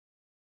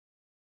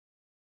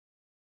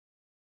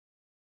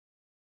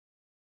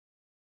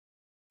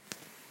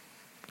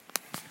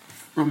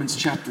Romans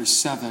chapter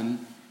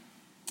 7,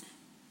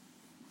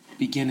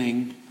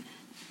 beginning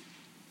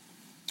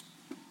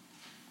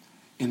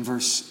in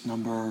verse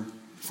number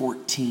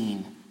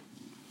 14.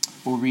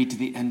 We'll read to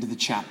the end of the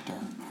chapter.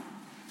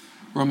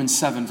 Romans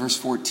 7, verse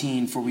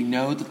 14, "For we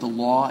know that the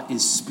law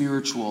is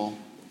spiritual,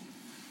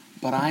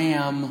 but I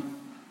am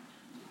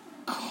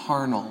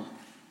carnal."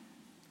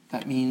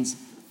 That means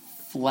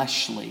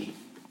fleshly.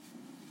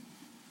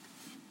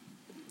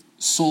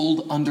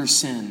 Sold under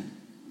sin.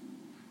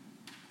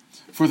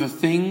 "For the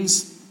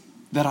things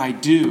that I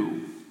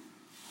do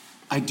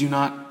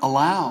not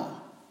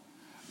allow.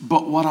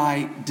 But what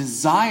I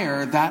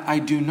desire, that I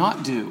do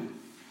not do.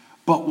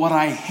 But what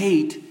I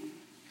hate,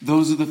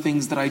 those are the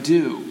things that I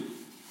do."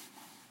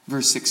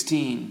 Verse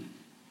 16.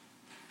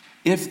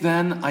 "If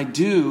then I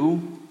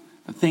do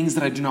the things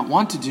that I do not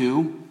want to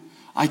do,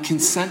 I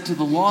consent to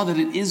the law that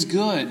it is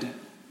good.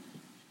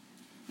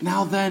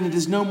 Now then, it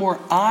is no more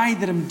I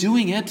that am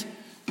doing it,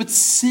 but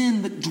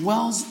sin that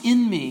dwells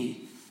in me.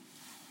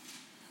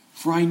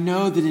 For I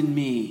know that in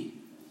me,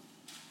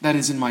 that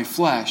is in my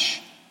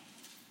flesh,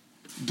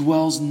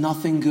 dwells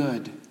nothing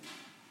good.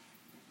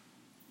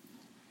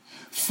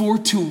 For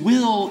to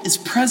will is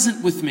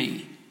present with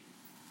me,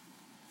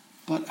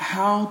 but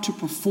how to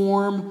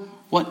perform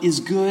what is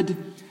good,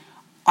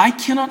 I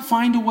cannot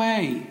find a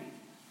way.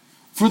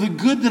 For the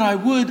good that I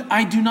would,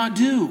 I do not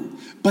do,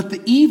 but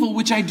the evil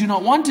which I do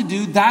not want to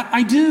do, that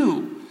I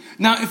do.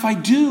 Now if I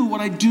do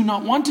what I do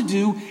not want to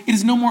do, it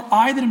is no more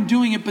I that am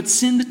doing it, but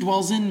sin that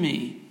dwells in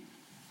me.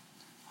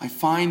 I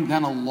find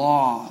then a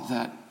law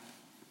that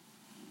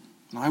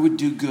when I would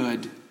do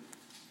good,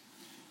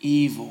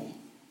 evil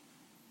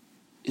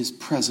is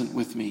present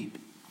with me.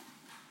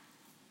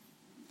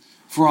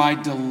 For I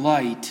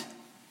delight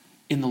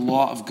in the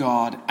law of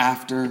God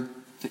after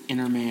the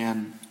inner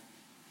man.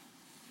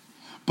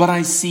 But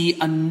I see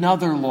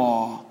another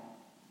law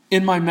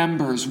in my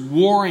members,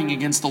 warring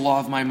against the law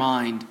of my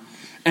mind,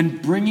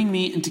 and bringing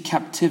me into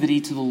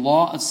captivity to the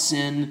law of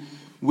sin,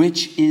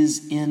 which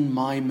is in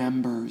my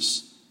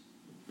members.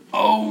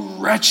 O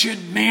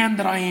wretched man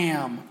that I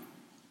am!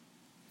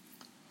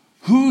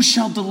 Who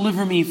shall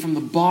deliver me from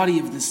the body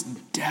of this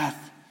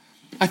death?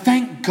 I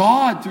thank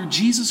God through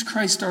Jesus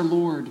Christ our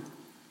Lord.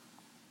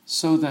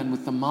 So then,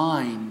 with the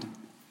mind,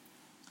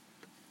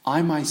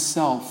 I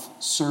myself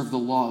serve the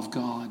law of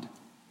God,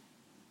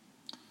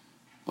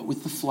 but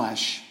with the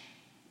flesh,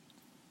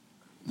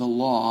 the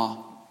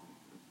law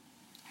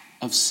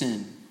of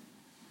sin."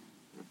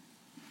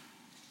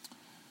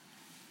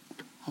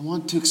 I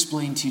want to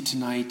explain to you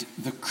tonight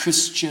the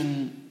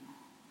Christian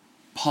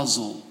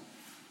puzzle.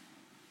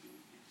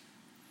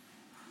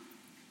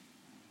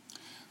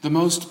 The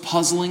most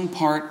puzzling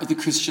part of the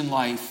Christian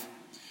life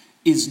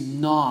is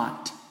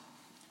not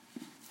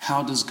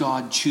how does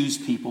God choose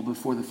people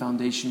before the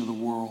foundation of the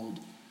world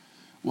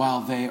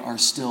while they are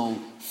still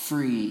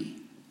free.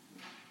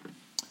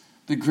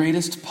 The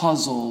greatest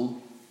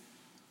puzzle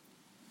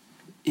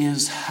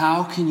is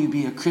how can you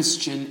be a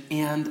Christian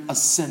and a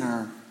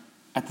sinner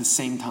at the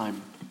same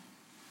time?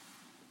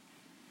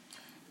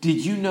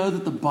 Did you know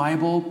that the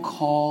Bible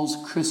calls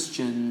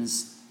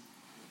Christians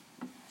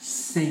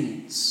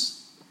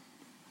saints?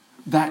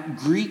 That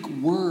Greek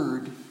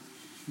word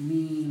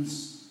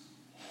means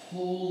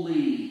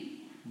holy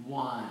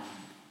one.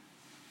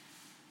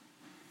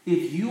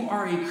 If you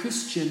are a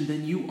Christian,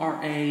 then you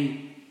are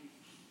a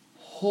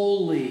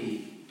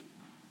holy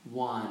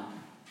one.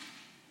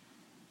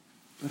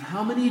 But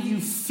how many of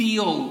you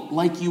feel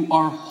like you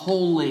are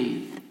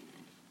holy?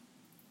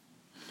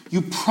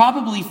 You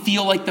probably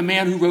feel like the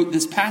man who wrote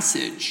this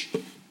passage.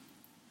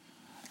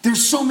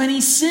 There's so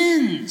many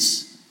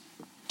sins.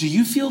 Do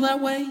you feel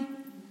that way?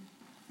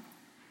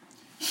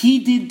 He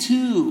did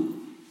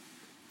too.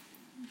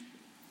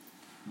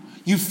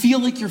 You feel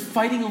like you're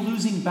fighting a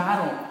losing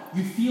battle.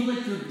 You feel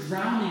like you're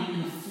drowning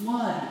in a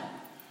flood.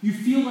 You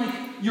feel like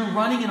you're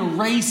running in a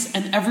race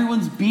and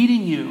everyone's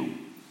beating you.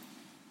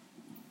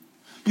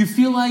 You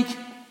feel like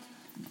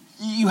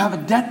you have a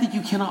debt that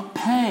you cannot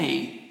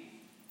pay.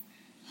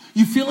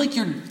 You feel like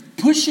you're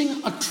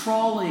pushing a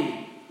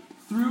trolley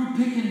through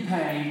Pick and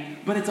Pay,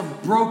 but it's a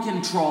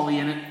broken trolley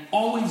and it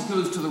always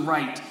goes to the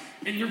right.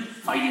 And you're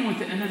fighting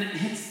with it, and then it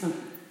hits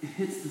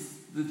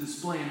the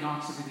display and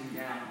knocks everything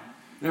down.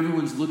 And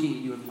everyone's looking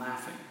at you and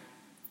laughing.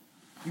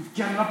 You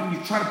get it up and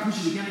you try to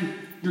push it again, and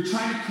you're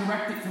trying to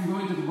correct it from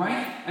going to the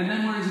right, and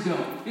then where does it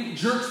go? It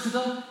jerks to the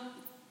left.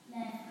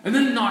 And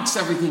then it knocks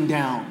everything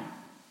down.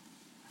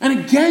 And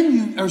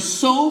again, you are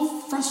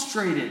so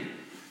frustrated.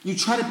 You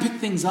try to pick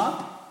things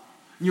up,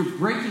 and you're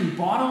breaking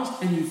bottles,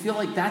 and you feel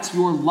like that's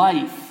your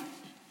life.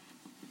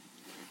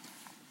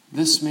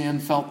 This man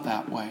felt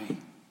that way.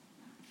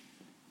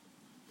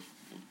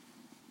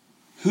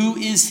 Who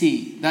is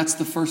he? That's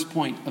the first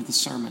point of the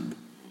sermon.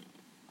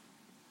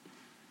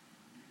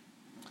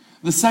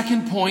 The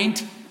second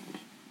point,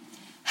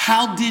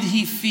 how did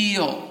he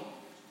feel?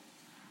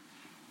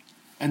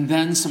 And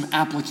then some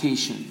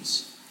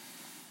applications.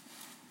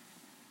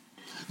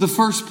 The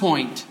first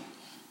point,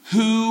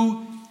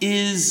 who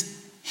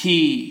is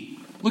he?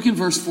 Look in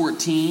verse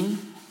 14.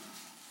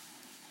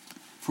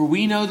 For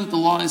we know that the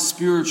law is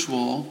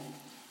spiritual,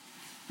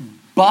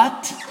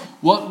 but,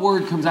 what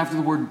word comes after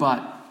the word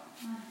but?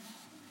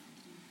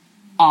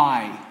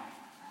 I.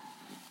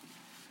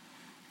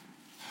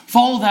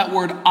 Follow that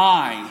word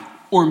I,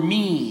 or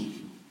me,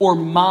 or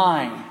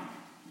my.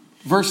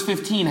 Verse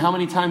 15, how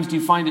many times do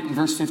you find it in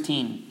verse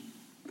 15?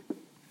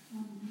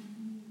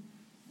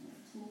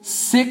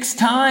 6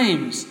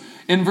 times.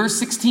 In verse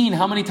 16,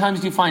 how many times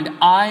do you find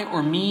I,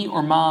 or me,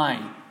 or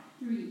my?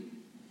 3.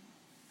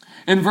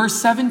 In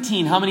verse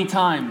 17, how many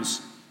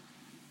times?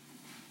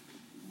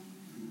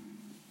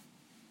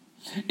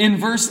 In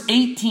verse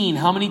 18,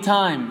 how many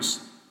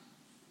times?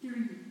 3.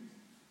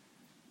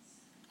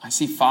 I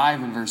see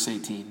 5 in verse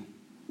 18.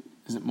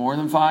 Is it more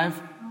than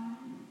 5?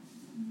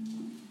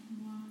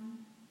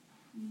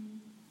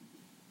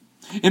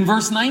 In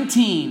verse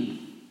 19,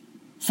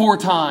 4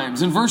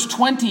 times. In verse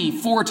 20,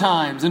 4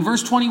 times. In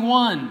verse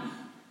 21,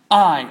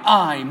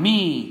 I,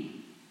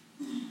 me.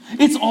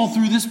 It's all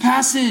through this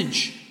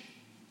passage.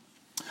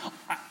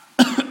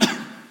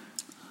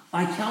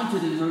 I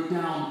counted and wrote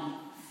down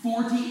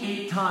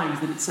 48 times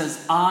that it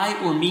says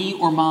I, or me,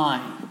 or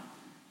mine.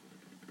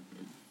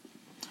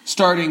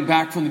 Starting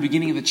back from the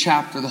beginning of the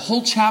chapter. The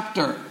whole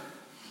chapter.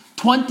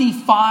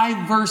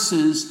 25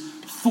 verses,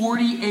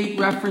 48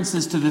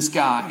 references to this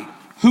guy.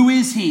 Who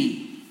is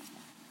he?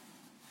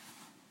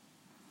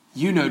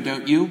 You know,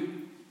 don't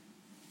you?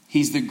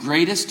 He's the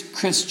greatest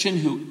Christian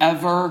who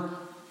ever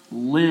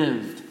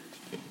lived.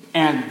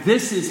 And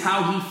this is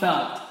how he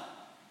felt.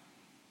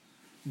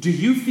 Do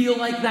you feel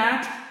like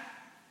that?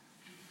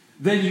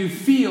 Then you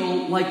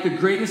feel like the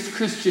greatest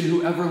Christian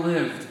who ever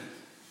lived.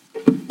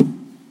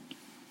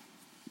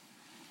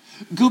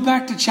 Go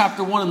back to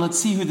chapter 1 and let's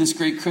see who this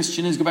great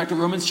Christian is. Go back to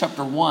Romans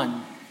chapter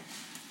 1.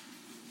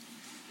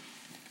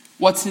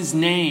 What's his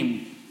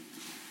name?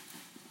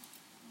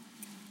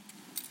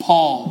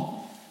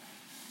 Paul.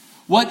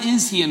 What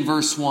is he in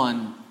verse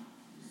 1?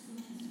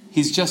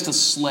 He's just a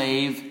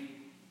slave.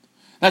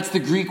 That's the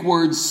Greek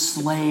word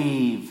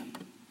slave.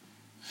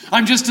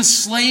 I'm just a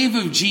slave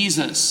of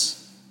Jesus.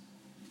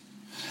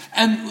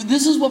 And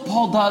this is what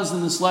Paul does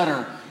in this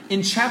letter.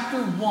 In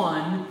chapter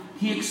 1,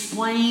 he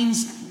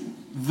explains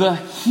the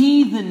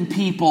heathen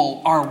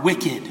people are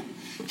wicked.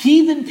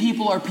 Heathen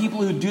people are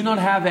people who do not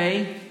have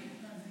a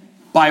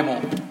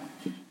Bible.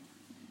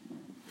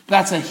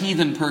 That's a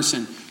heathen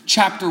person.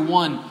 Chapter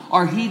 1,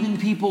 are heathen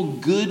people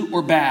good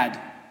or bad?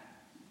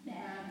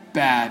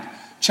 Bad.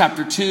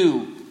 Chapter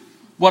 2,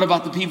 what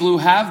about the people who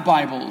have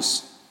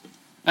Bibles?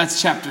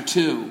 That's chapter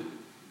 2.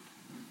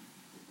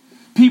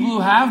 People who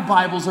have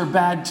Bibles are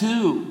bad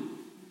too.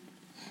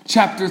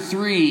 Chapter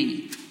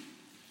 3,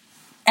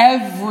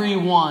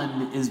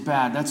 everyone is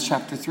bad. That's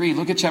chapter 3.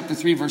 Look at chapter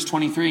 3, verse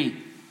 23.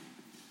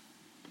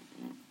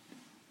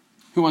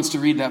 Who wants to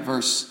read that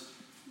verse?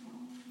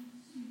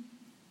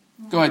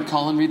 Go ahead,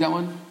 Colin, read that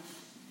one.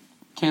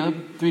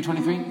 Caleb,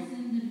 3:23.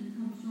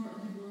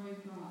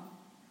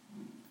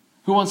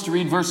 Who wants to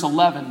read verse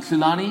 11?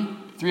 Kulani,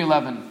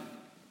 3:11.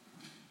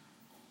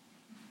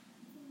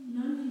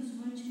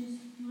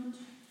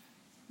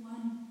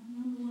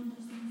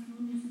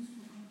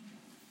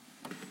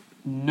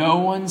 No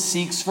one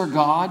seeks for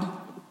God.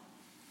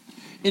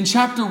 In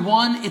chapter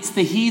 1, it's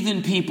the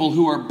heathen people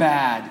who are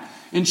bad.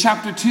 In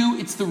chapter 2,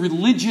 it's the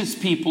religious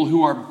people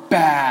who are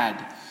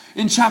bad.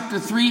 In chapter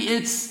 3,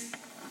 it's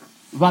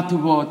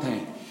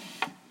vatubote.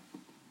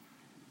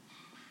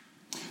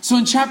 So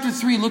in chapter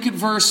 3, look at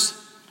verse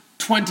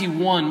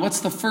 21.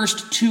 What's the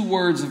first 2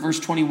 words of verse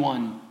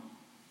 21?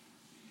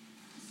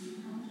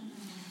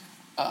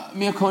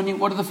 Miyakoni,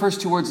 what are the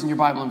first 2 words in your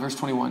Bible in verse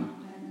 21?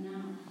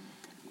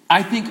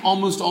 I think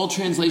almost all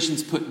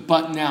translations put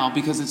but now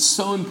because it's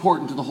so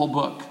important to the whole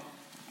book.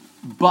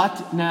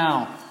 But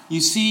now.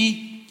 You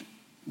see,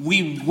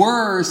 we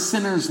were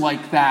sinners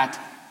like that.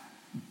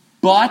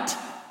 But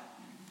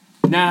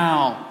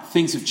now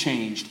things have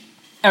changed.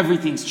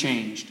 Everything's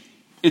changed.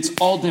 It's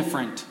all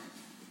different.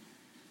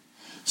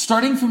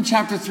 Starting from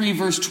chapter 3,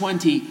 verse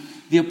 20,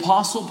 the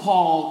Apostle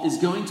Paul is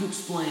going to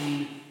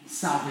explain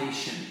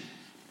salvation.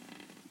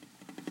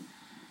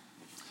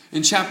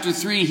 In chapter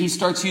 3, he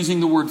starts using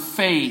the word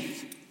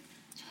faith.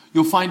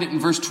 You'll find it in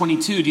verse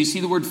 22. Do you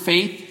see the word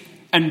faith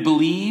and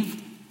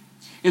believe?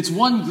 It's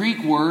one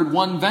Greek word,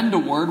 one Venda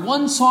word,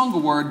 one Sangha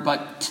word,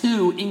 but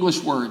 2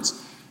 English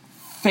words.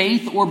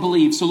 Faith or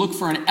believe. So look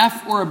for an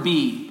F or a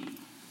B.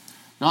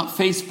 Not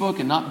Facebook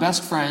and not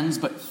best friends,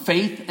 but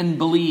faith and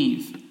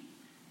believe.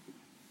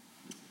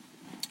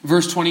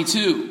 Verse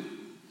 22.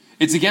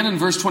 It's again in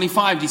verse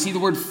 25. Do you see the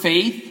word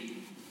faith?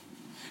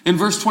 In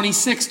verse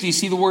 26, do you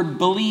see the word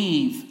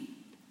believe?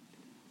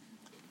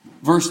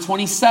 Verse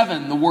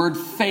 27, the word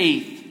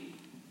faith.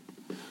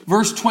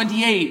 Verse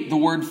 28, the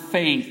word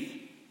faith.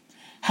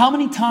 How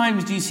many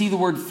times do you see the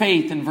word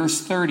faith in verse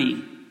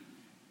 30?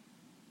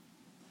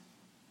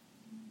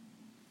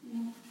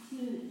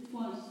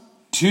 Twice.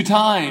 2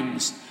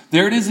 times.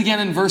 There it is again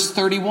in verse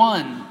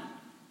 31.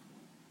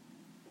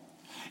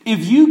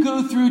 If you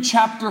go through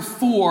chapter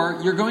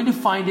 4, you're going to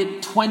find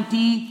it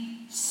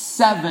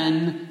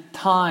 27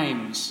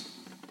 times.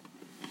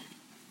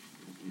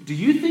 Do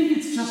you think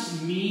it's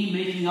just me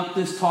making up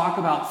this talk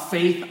about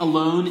faith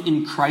alone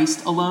in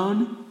Christ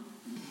alone?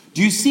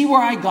 Do you see where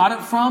I got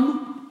it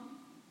from?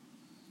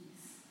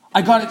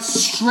 I got it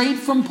straight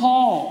from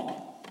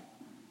Paul.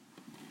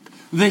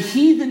 The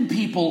heathen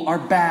people are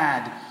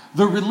bad.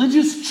 The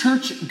religious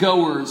church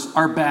goers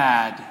are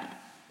bad.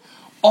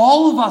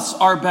 All of us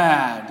are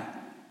bad.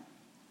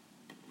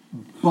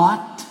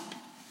 But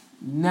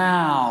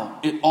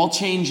now it all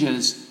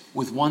changes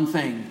with one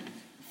thing: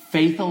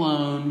 faith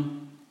alone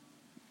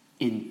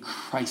in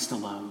Christ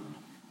alone.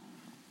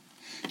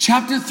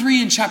 Chapter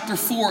 3 and chapter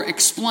 4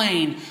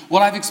 explain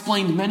what I've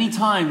explained many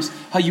times: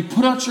 how you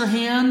put out your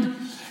hand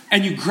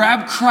and you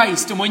grab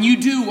Christ, and when you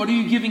do, what are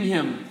you giving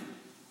him?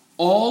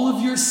 All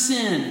of your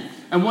sin.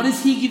 And what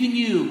is he giving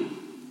you?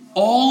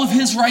 All of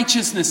his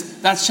righteousness.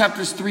 That's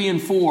chapters 3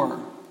 and 4.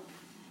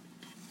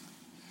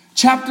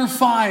 Chapter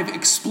 5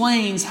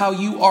 explains how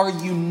you are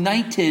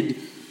united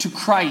to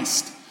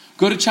Christ.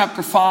 Go to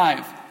chapter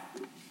 5.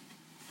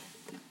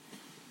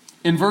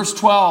 In verse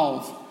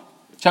 12,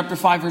 chapter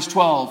 5, verse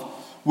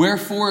 12.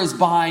 Wherefore is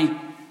by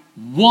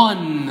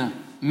one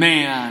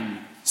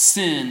man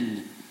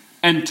sin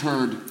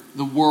entered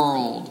the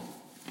world.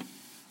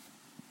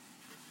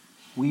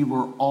 We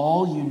were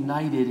all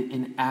united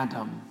in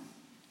Adam.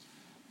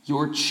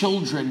 Your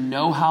children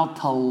know how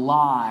to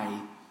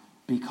lie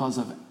because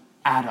of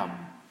Adam.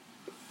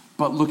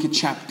 But look at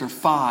chapter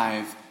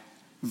 5,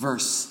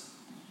 verse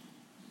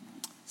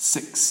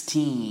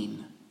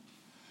 16.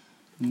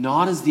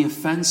 Not as the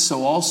offense,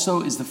 so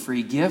also is the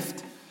free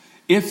gift.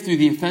 If through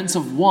the offense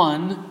of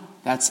one,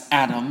 that's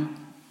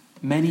Adam,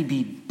 many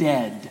be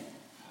dead,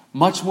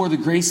 much more the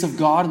grace of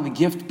God and the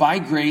gift by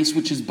grace,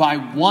 which is by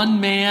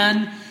one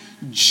man,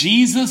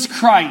 Jesus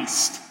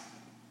Christ,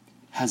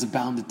 has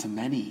abounded to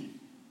many.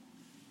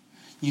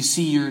 You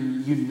see, you're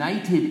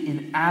united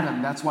in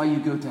Adam. That's why you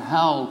go to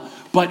hell.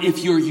 But if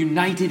you're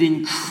united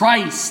in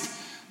Christ,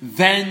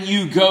 then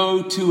you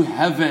go to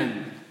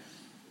heaven.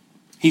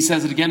 He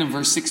says it again in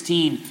verse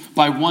 16.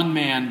 By one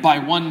man, by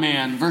one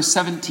man. Verse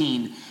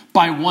 17.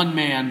 By one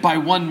man, by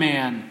one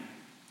man.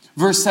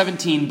 Verse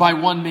 17. By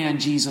one man,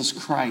 Jesus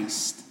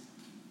Christ.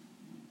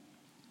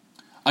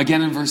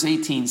 Again in verse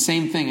 18.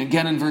 Same thing.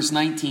 Again in verse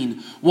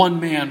 19. One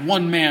man,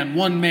 one man,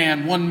 one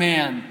man, one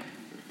man.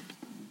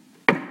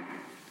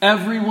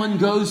 Everyone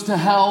goes to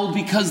hell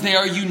because they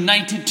are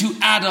united to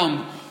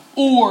Adam,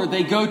 or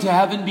they go to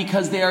heaven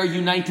because they are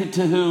united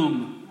to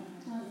whom?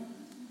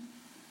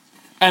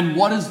 And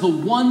what is the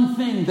one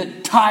thing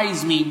that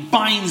ties me,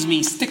 binds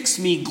me, sticks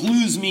me,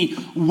 glues me,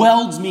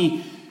 welds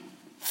me,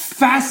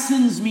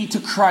 fastens me to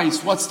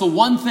Christ? What's the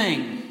one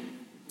thing?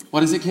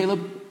 What is it,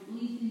 Caleb?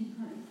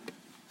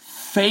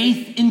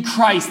 Faith in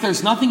Christ.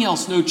 There's nothing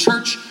else. No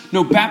church,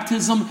 no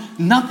baptism,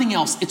 nothing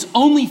else. It's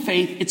only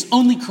faith. It's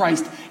only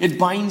Christ. It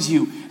binds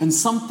you. And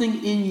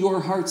something in your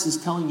hearts is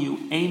telling you,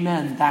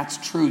 amen, that's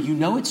true. You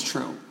know it's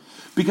true.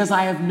 Because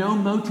I have no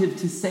motive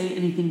to say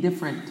anything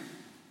different.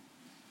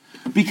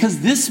 Because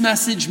this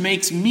message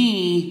makes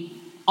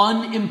me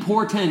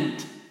unimportant.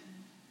 Do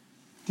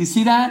you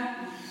see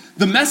that?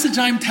 The message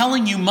I'm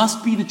telling you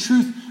must be the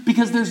truth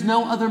because there's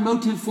no other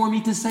motive for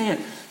me to say it.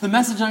 The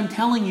message I'm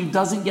telling you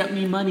doesn't get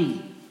me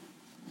money.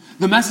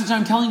 The message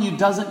I'm telling you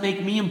doesn't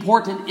make me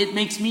important. It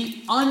makes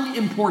me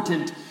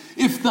unimportant.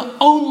 If the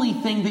only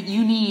thing that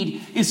you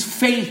need is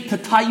faith to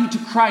tie you to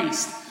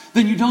Christ,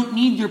 then you don't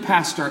need your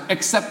pastor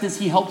except as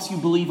he helps you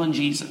believe on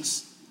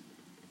Jesus.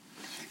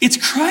 It's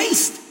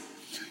Christ.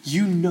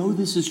 You know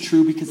this is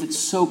true because it's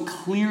so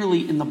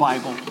clearly in the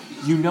Bible.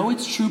 You know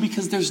it's true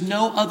because there's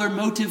no other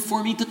motive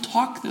for me to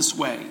talk this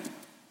way.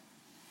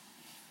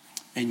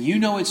 And you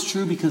know it's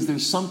true because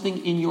there's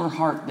something in your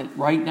heart that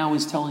right now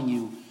is telling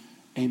you,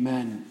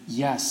 amen,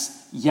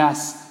 yes,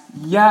 yes,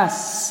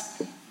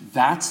 yes.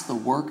 That's the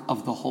work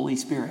of the Holy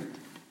Spirit.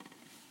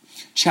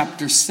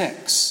 Chapter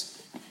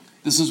 6.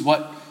 This is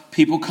what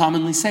people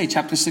commonly say.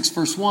 Chapter 6,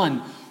 verse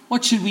 1.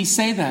 What should we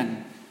say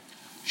then?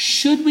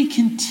 Should we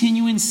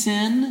continue in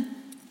sin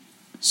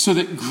so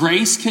that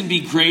grace can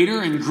be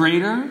greater and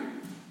greater?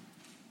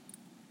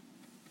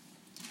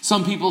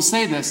 Some people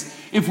say this.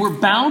 If we're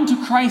bound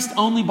to Christ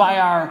only by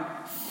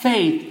our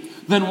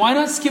faith, then why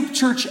not skip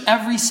church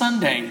every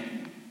Sunday?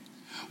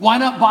 Why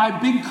not buy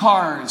big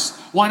cars?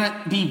 Why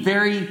not be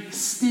very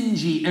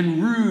stingy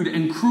and rude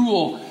and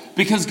cruel?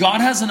 Because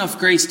God has enough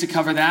grace to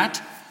cover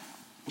that.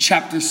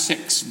 Chapter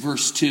 6,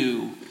 verse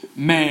 2.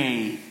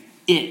 May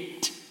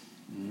it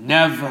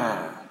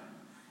never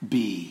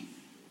be.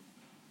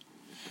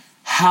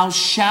 How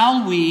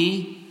shall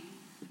we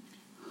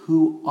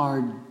who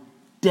are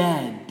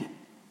dead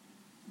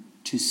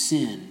to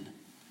sin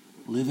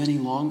live any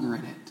longer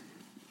in it?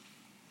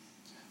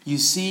 You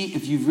see,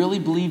 if you really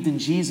believed in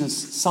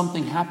Jesus,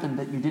 something happened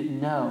that you didn't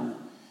know.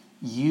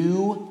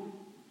 You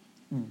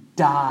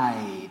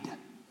died.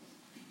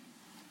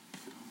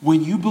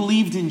 When you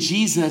believed in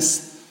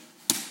Jesus,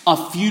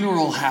 a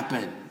funeral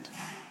happened.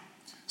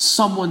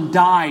 Someone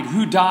died.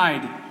 Who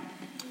died?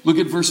 Look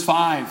at verse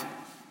 5.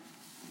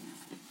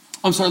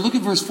 I'm sorry, look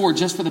at verse 4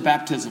 just for the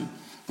baptism.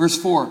 Verse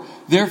 4,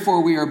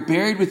 therefore we are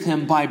buried with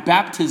him by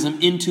baptism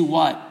into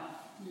what?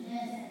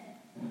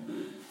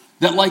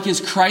 That like as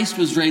Christ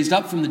was raised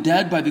up from the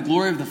dead by the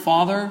glory of the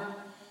Father,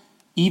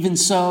 even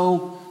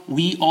so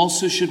we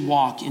also should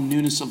walk in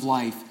newness of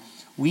life.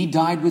 We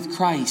died with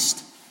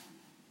Christ.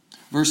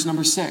 Verse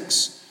number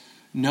 6,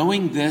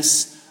 knowing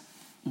this,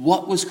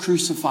 what was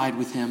crucified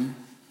with him?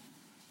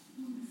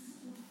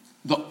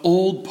 The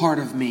old part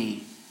of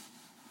me,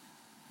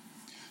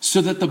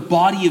 so that the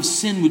body of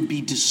sin would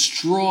be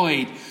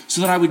destroyed,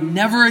 so that I would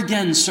never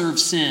again serve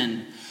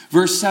sin.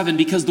 Verse 7,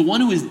 because the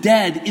one who is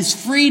dead is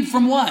freed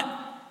from what?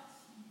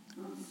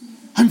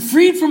 I'm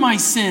freed from my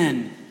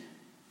sin.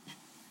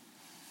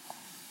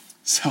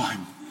 So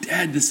I'm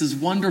dead. This is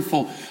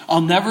wonderful.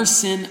 I'll never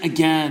sin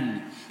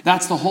again.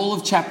 That's the whole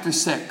of chapter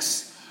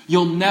 6.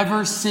 You'll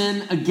never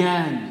sin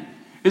again.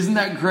 Isn't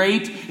that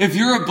great? If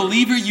you're a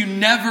believer, you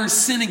never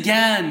sin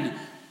again.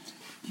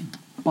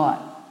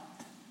 But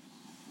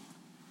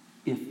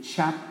if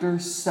chapter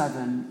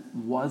 7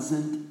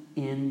 wasn't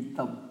in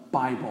the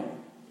Bible,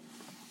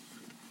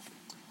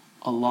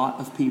 a lot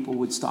of people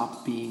would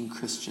stop being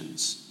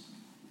Christians.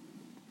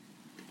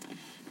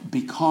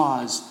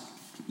 Because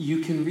you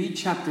can read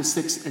chapter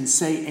 6 and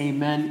say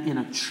amen in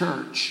a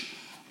church,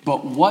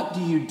 but what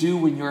do you do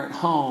when you're at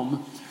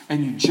home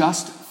and you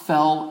just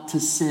fell to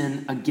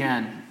sin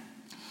again?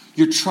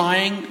 You're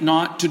trying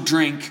not to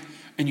drink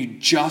and you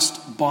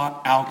just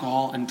bought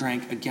alcohol and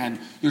drank again.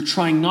 You're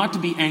trying not to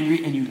be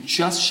angry and you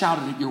just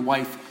shouted at your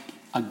wife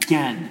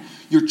again.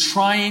 You're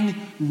trying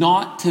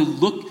not to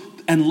look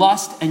and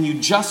lust and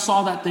you just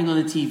saw that thing on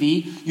the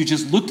TV. You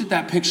just looked at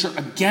that picture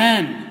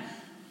again.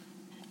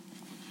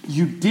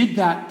 You did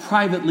that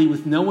privately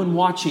with no one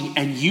watching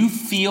and you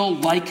feel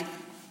like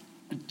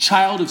a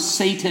child of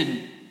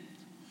Satan.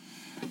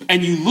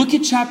 And you look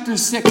at chapter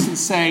 6 and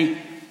say,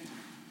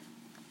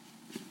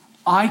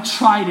 I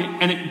tried it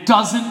and it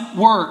doesn't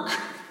work.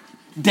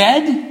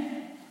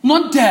 Dead?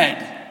 Not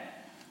dead.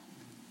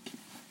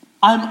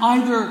 I'm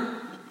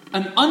either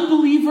an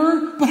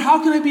unbeliever, but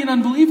how can I be an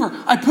unbeliever?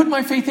 I put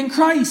my faith in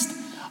Christ.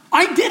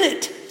 I did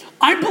it.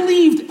 I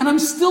believed and I'm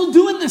still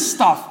doing this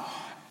stuff.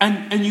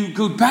 And you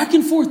go back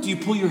and forth. Do you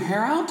pull your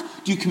hair out?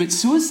 Do you commit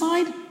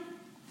suicide?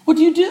 What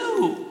do you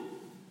do?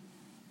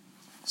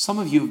 Some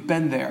of you have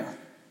been there.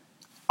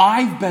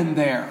 I've been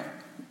there.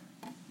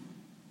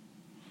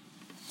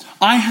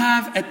 I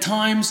have at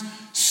times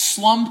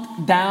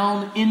slumped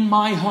down in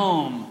my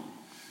home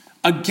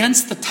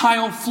against the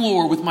tile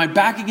floor with my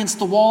back against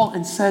the wall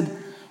and said,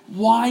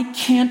 why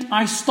can't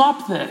I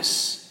stop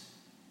this?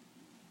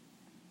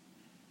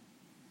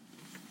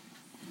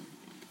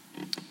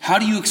 How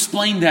do you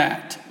explain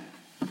that?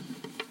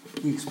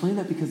 You explain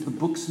that because the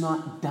book's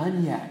not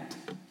done yet.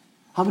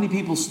 How many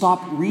people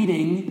stop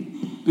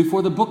reading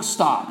before the book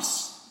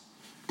stops?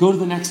 Go to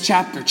the next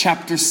chapter,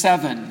 chapter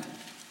 7.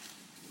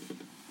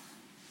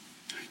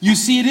 You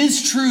see, it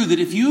is true that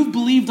if you've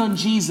believed on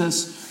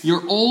Jesus,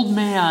 your old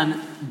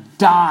man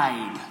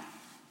died.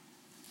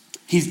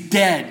 He's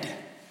dead.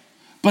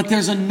 But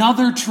there's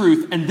another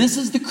truth, and this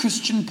is the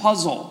Christian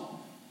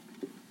puzzle.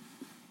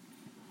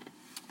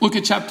 Look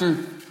at chapter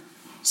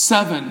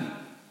 7,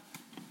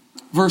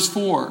 verse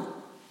 4.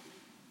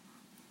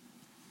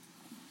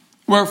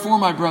 Wherefore,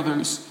 my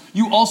brothers,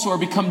 you also are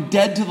become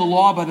dead to the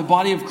law by the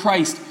body of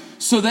Christ,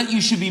 so that you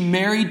should be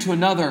married to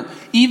another,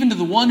 even to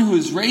the one who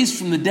is raised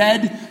from the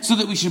dead, so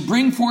that we should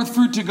bring forth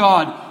fruit to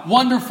God.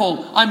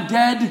 Wonderful. I'm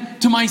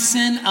dead to my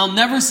sin. I'll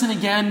never sin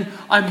again.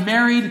 I'm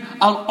married.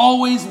 I'll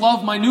always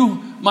love my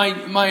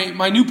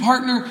new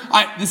partner.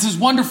 This is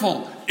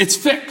wonderful. It's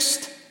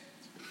fixed.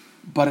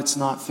 But it's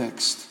not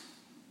fixed.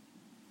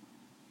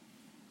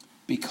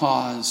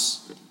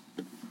 Because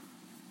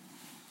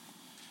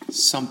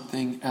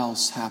something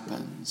else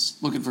happens.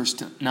 Look at verse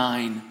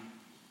 9.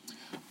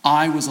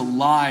 I was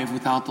alive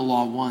without the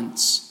law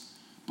once,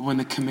 but when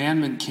the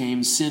commandment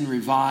came, sin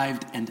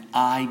revived and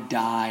I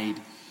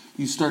died.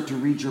 You start to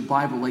read your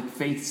Bible like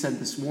Faith said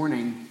this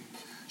morning.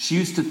 She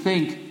used to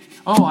think,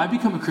 oh, I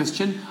become a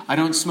Christian. I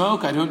don't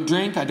smoke, I don't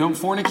drink, I don't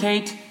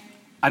fornicate,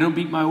 I don't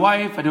beat my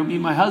wife, I don't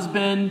beat my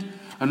husband,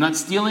 I'm not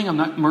stealing, I'm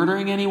not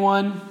murdering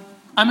anyone.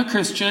 I'm a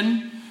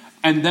Christian.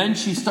 And then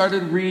she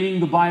started reading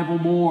the Bible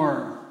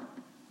more.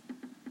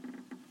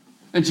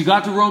 And she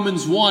got to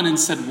Romans 1 and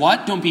said,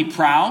 what? Don't be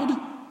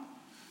proud?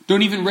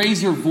 Don't even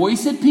raise your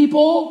voice at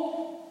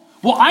people?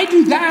 Well, I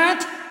do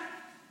that.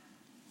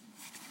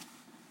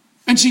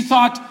 And she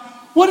thought,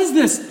 what is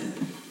this?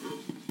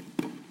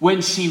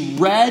 When she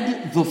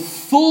read the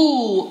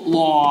full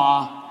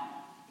law,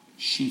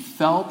 she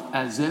felt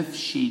as if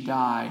she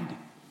died.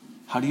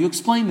 How do you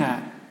explain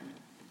that?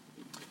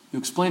 You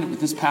explain it with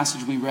this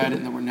passage we read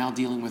and that we're now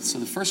dealing with. So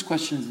the first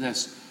question is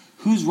this.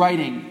 Who's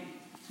writing?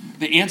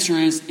 The answer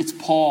is, it's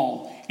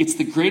Paul. It's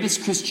the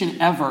greatest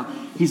Christian ever.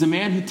 He's a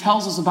man who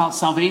tells us about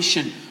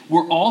salvation.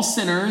 We're all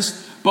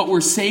sinners, but we're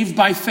saved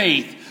by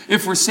faith.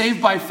 If we're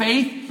saved by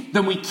faith,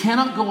 then we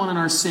cannot go on in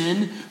our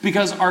sin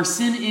because our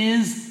sin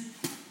is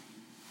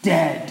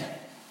dead.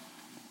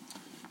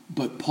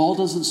 But Paul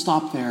doesn't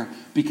stop there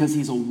because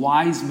he's a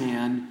wise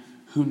man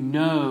who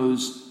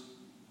knows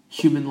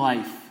human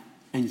life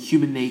and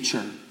human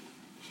nature.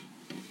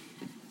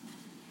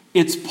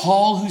 It's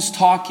Paul who's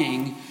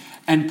talking,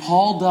 and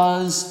Paul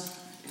does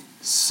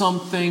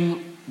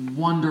something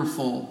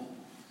wonderful.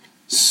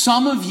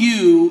 Some of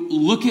you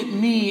look at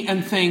me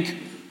and think,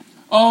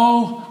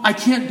 oh, I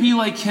can't be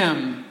like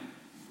him.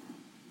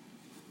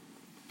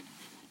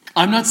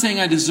 I'm not saying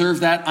I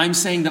deserve that. I'm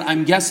saying that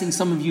I'm guessing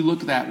some of you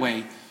look that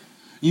way.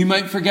 You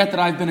might forget that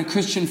I've been a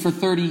Christian for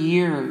 30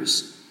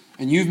 years,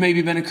 and you've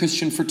maybe been a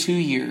Christian for 2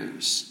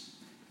 years.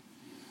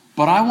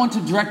 But I want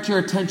to direct your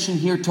attention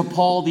here to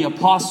Paul the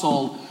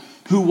Apostle,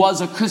 who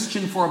was a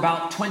Christian for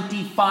about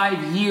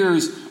 25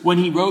 years when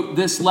he wrote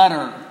this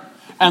letter.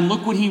 And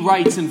look what he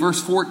writes in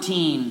verse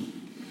 14.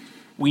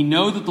 We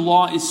know that the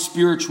law is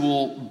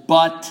spiritual,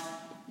 but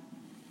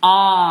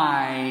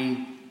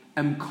I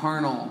am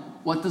carnal.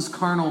 What does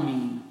carnal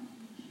mean?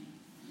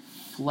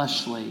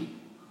 Fleshly.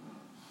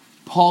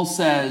 Paul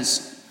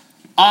says,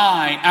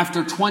 I,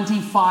 after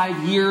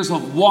 25 years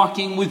of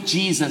walking with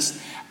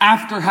Jesus,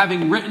 after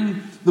having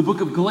written the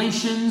book of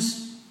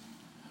Galatians,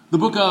 the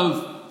book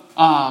of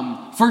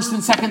 1st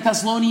and 2nd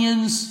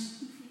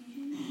Thessalonians,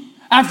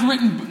 after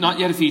written, not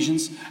yet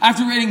Ephesians,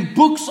 after reading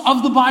books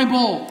of the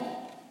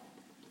Bible,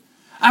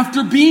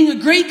 after being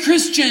a great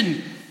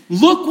Christian,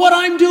 look what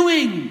I'm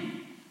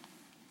doing.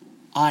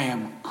 I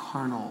am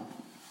carnal.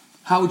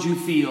 How would you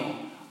feel?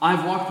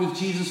 I've walked with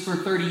Jesus for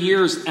 30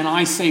 years, and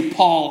I say,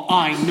 Paul,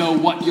 I know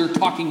what you're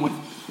talking with.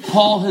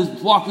 Paul has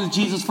walked with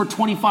Jesus for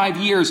 25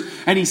 years,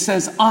 and he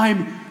says,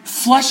 I'm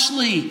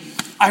fleshly.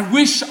 I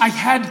wish I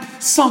had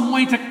some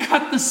way to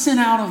cut the sin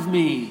out of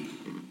me.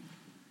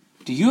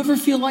 Do you ever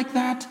feel like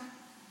that?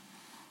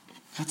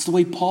 That's the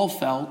way Paul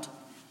felt.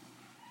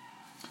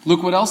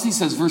 Look what else he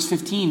says, verse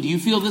 15. Do you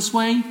feel this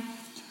way?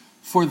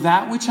 For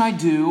that which I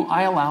do,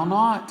 I allow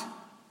not.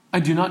 I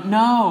do not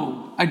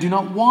know. I do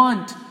not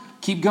want.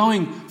 Keep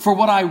going. For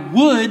what I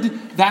would,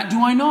 that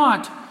do I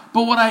not.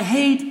 But what I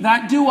hate,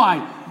 that do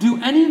I.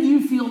 Do any of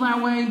you feel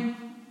that way?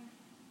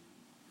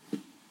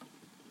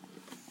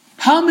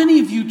 How many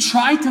of you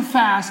try to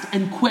fast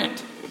and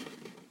quit?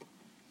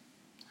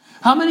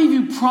 How many of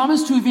you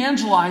promise to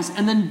evangelize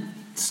and then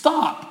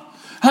stop?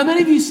 How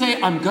many of you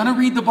say, I'm going to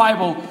read the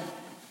Bible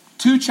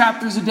 2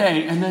 chapters a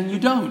day, and then you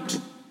don't?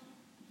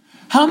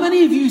 How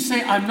many of you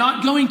say, I'm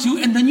not going to,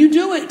 and then you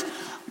do it?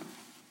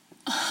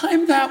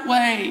 I'm that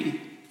way.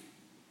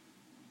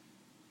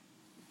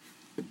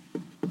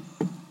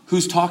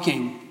 Who's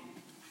talking?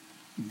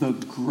 The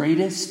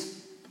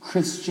greatest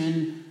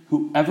Christian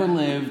who ever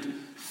lived.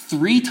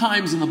 3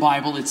 times in the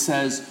Bible it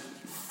says,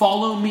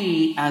 follow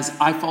me as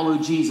I follow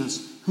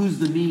Jesus. Who's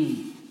the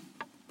me?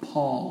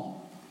 Paul.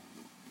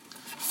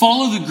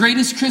 Follow the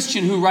greatest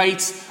Christian who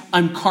writes,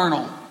 I'm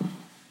carnal.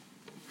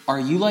 Are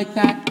you like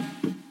that?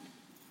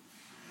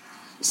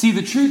 See,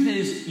 the truth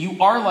is, you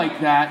are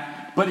like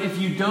that, but if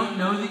you don't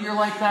know that you're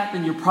like that,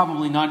 then you're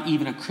probably not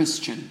even a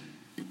Christian.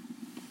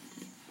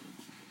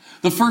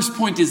 The first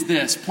point is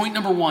this. Point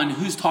number 1,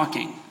 who's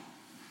talking?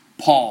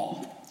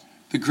 Paul,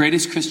 the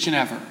greatest Christian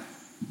ever.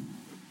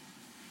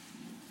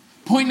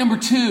 Point number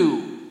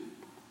 2,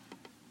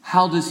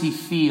 how does he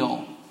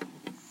feel?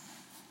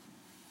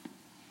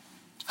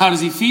 How does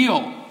he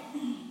feel?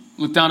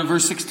 Look down at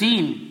verse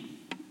 16.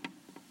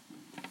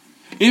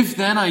 If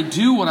then I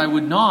do what I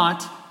would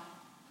not,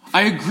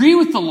 I agree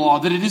with the law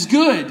that it is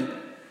good.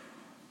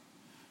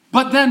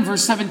 But then,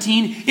 verse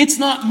 17, it's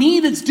not me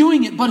that's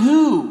doing it, but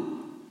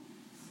who?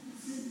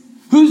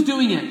 Who's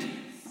doing it?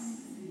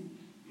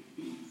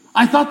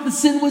 I thought the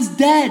sin was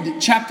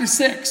dead, chapter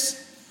 6.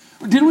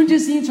 Didn't we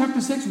just see in chapter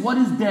 6? What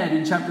is dead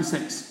in chapter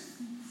 6?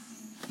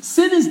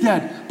 Sin is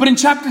dead. But in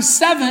chapter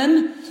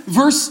 7,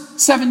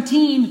 verse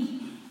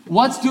 17,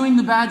 what's doing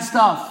the bad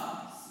stuff?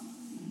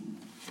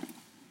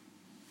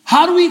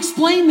 How do we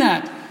explain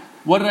that?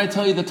 What did I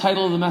tell you the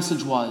title of the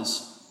message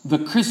was? The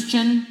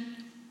Christian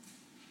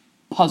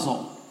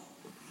Puzzle.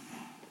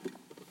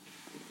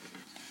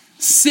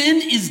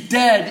 Sin is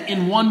dead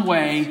in one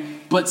way,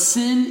 but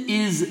sin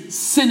is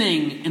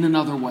sinning in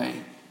another way.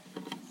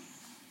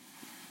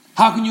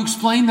 How can you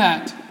explain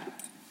that?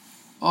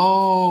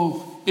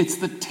 Oh, it's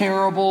the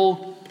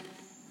terrible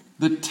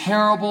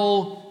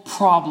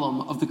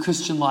problem of the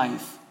Christian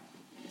life.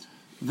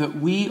 That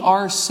we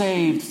are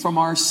saved from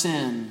our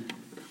sin,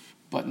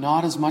 but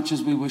not as much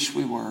as we wish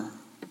we were.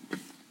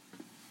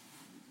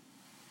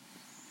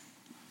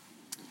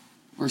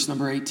 Verse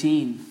number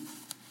 18.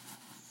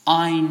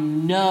 I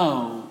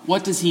know.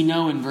 What does he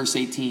know in verse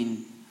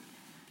 18?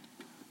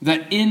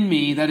 That in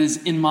me, that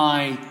is in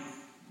my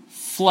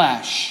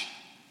flesh,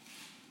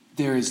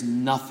 there is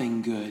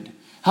nothing good.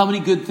 How many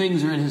good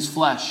things are in his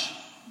flesh?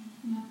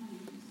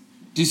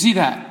 Do you see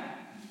that?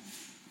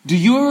 Do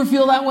you ever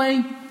feel that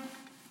way?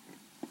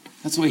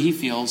 That's the way he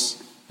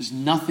feels. There's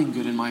nothing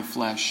good in my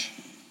flesh.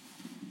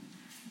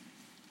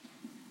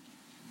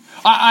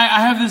 I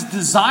have this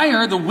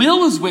desire. The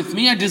will is with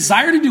me. I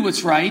desire to do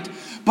what's right.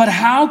 But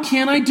how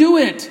can I do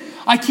it?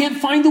 I can't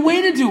find the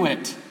way to do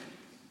it.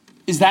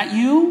 Is that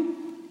you?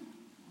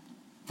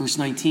 Verse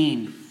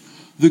 19.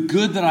 The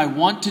good that I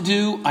want to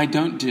do, I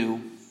don't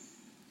do.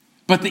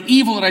 But the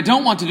evil that I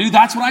don't want to do,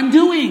 that's what I'm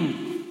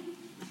doing.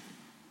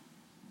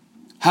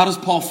 How does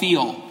Paul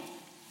feel?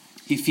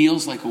 He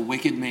feels like a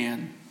wicked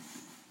man.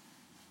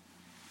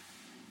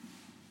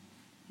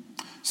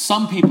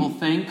 Some people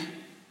think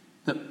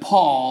that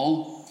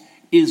Paul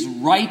is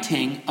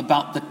writing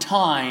about the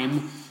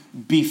time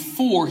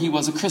before he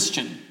was a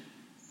Christian.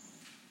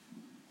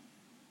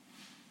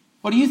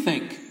 What do you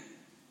think?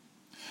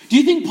 Do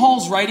you think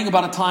Paul's writing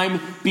about a time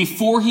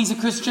before he's a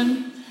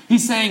Christian?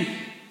 He's saying,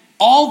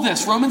 all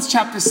this, Romans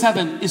chapter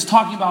 7, is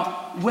talking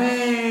about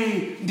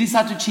way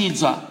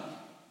disatuciza.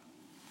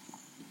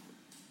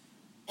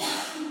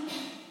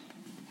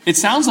 It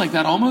sounds like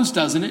that almost,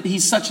 doesn't it?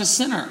 He's such a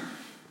sinner.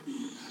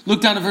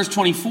 Look down at verse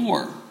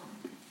 24.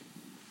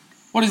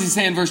 What does he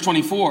say in verse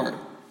 24?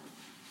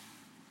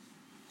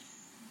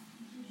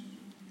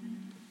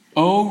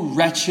 Oh,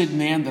 wretched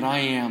man that I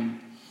am.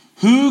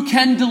 Who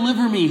can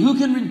deliver me? Who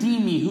can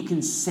redeem me? Who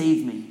can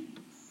save me?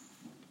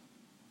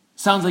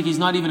 Sounds like he's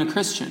not even a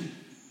Christian.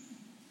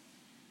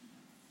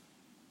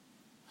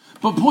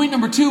 But point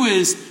number 2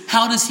 is,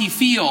 how does he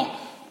feel?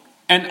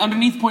 And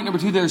underneath point number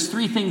 2, there's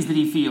 3 things that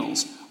he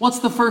feels. What's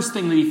the first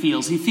thing that he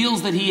feels? He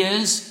feels that he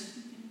is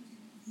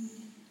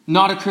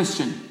not a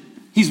Christian.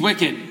 He's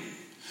wicked.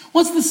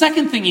 What's the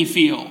second thing he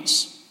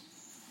feels?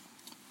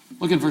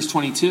 Look at verse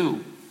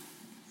 22.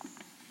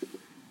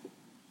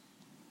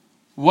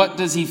 What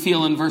does he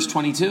feel in verse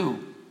 22?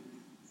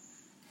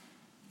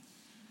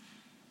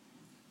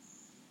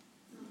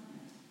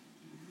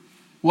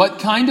 What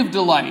kind of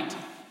delight?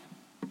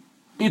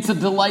 It's a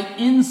delight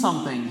in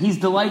something. He's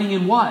delighting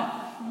in what?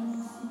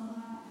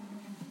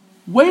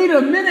 Wait a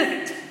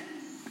minute.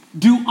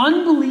 Do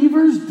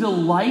unbelievers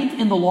delight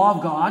in the law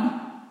of God?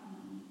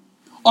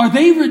 Are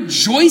they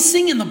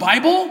rejoicing in the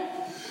Bible?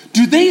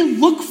 Do they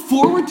look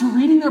forward to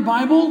reading their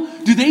Bible?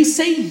 Do they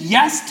say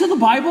yes to the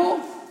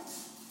Bible?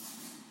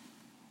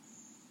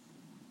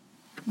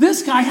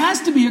 This guy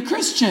has to be a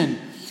Christian.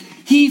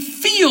 He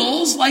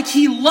feels like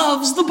he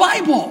loves the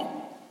Bible.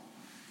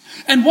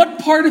 And what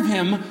part of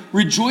him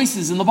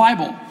rejoices in the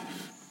Bible?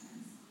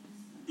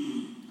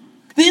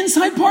 The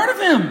inside part of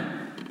him.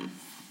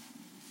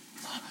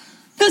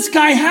 This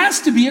guy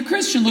has to be a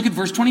Christian. Look at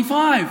verse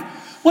 25.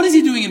 What is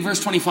he doing in verse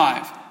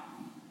 25?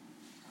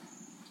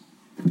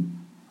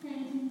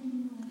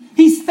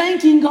 He's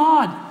thanking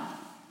God.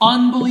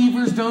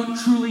 Unbelievers don't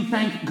truly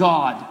thank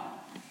God.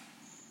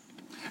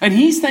 And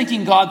he's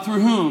thanking God through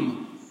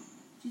whom?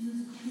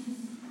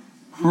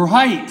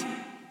 Right.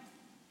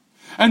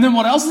 And then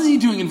what else is he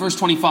doing in verse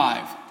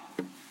 25?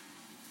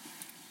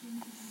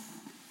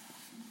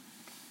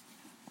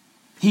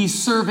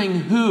 He's serving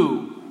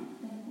who?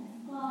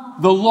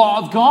 The law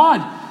of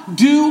God.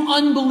 Do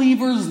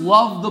unbelievers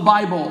love the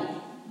Bible?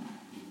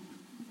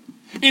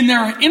 In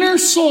their inner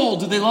soul,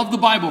 do they love the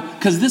Bible?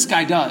 Because this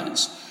guy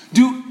does.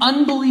 Do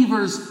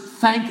unbelievers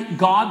thank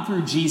God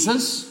through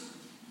Jesus?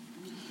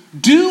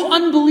 Do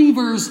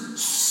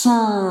unbelievers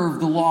serve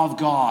the law of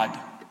God?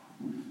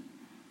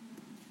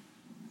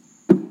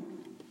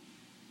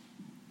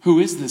 Who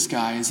is this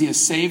guy? Is he a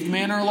saved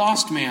man or a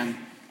lost man?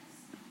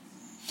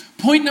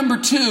 Point number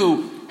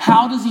 2,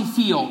 how does he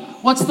feel?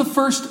 What's the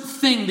first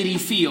thing that he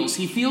feels?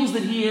 He feels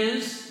that he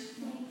is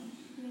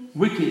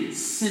wicked,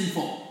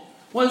 sinful.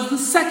 What is the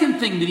second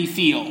thing that he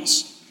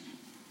feels?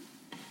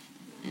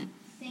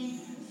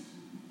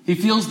 He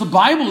feels the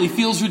Bible. He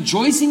feels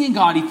rejoicing in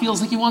God. He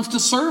feels like he wants to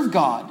serve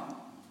God.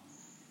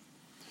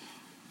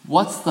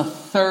 What's the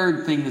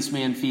third thing this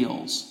man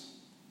feels?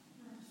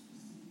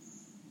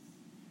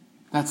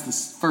 That's the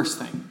first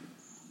thing.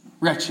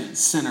 Wretched,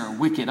 sinner,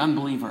 wicked,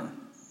 unbeliever.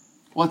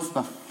 What's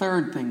the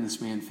third thing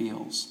this man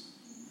feels?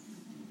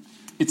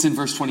 It's in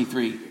verse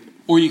 23.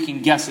 Or you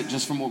can guess it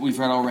just from what we've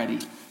read already.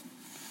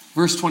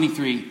 Verse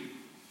 23.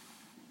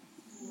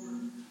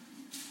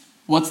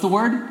 What's the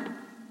word?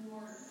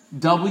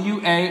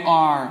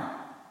 W-A-R.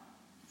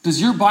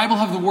 Does your Bible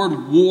have the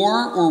word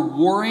war or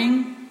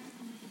warring?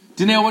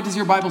 Danae, what does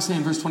your Bible say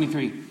in verse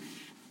 23?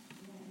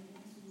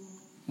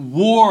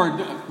 War.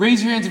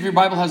 Raise your hands if your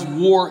Bible has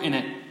war in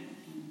it.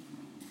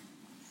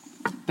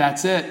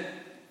 That's it.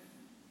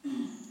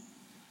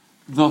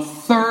 The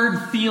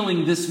third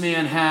feeling this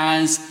man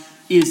has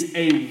is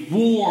a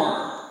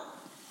war.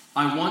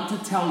 I want to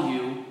tell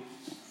you,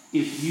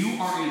 if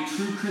you are a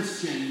true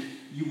Christian,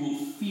 you will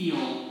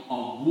feel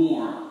a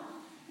war.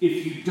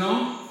 If you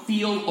don't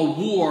feel a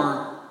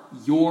war,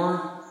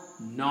 you're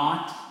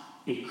not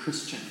a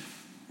Christian.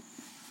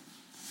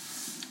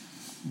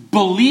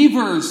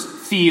 Believers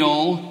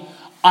feel,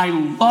 I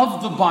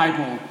love the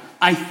Bible,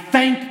 I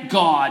thank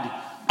God,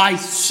 I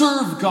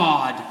serve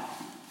God,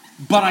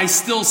 but I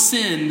still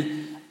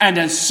sin, and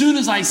as soon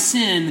as I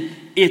sin,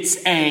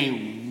 it's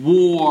a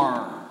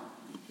war.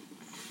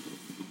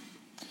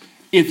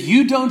 If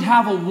you don't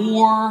have a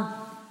war,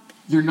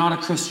 you're not a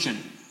Christian.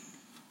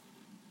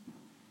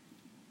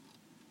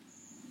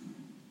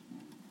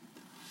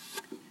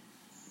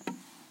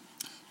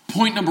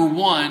 Point number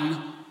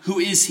 1, who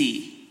is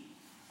he?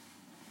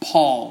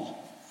 Paul.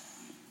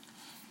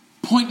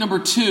 Point number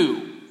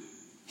 2,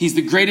 he's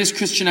the greatest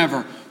Christian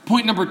ever.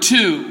 Point number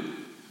 2,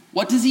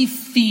 what does he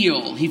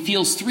feel? He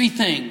feels 3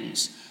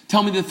 things.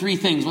 Tell me the 3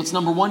 things. What's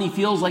number 1? He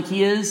feels like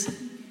he is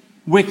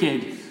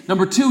wicked.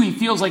 Number 2, he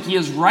feels like he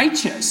is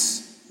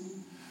righteous.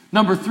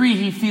 Number 3,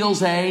 he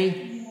feels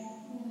a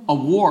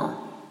war.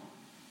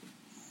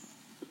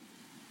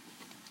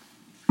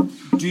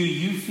 Do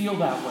you feel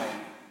that way?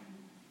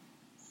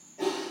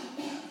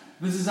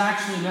 This is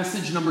actually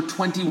message number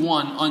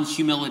 21 on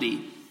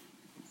humility.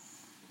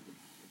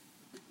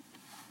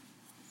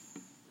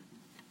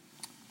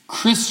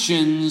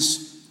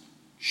 Christians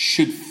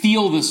should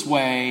feel this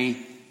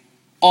way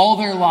all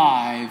their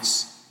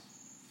lives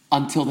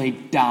until they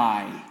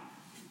die.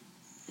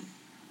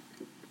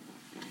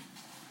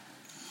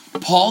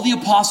 Paul the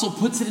Apostle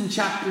puts it in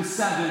chapter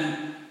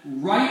 7,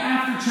 right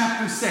after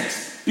chapter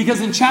 6. Because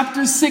in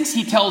chapter 6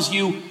 he tells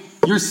you,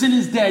 your sin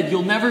is dead,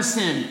 you'll never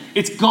sin.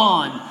 It's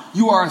gone.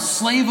 You are a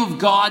slave of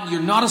God,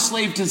 you're not a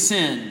slave to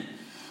sin.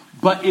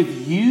 But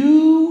if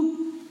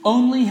you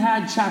only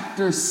had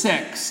chapter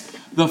 6,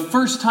 the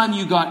first time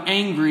you got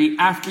angry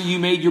after you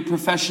made your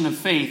profession of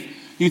faith,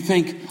 you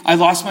think, I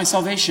lost my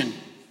salvation.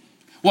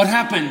 What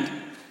happened?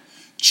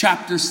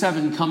 Chapter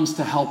 7 comes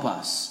to help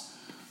us.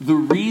 The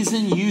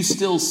reason you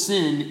still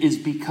sin is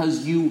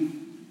because you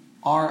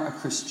are a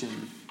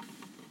Christian.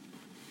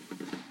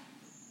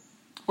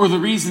 Or the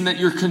reason that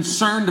you're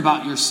concerned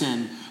about your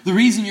sin. The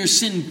reason your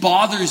sin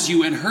bothers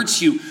you and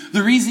hurts you.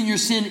 The reason your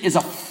sin is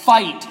a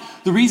fight.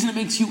 The reason it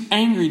makes you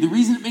angry. The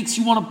reason it makes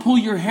you want to pull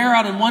your hair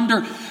out and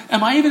wonder,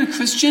 am I even a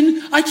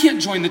Christian? I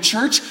can't join the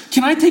church.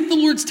 Can I take the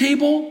Lord's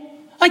table?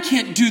 I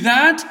can't do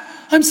that.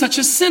 I'm such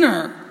a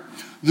sinner.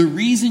 The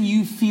reason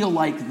you feel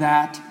like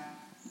that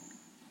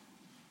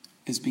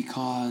is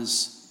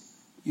because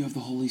you have the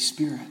Holy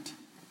Spirit.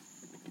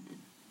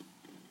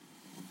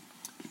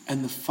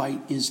 And the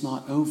fight is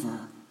not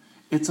over.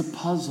 It's a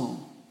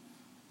puzzle.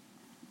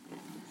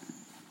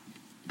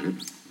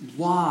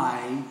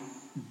 Why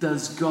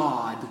does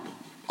God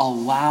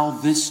allow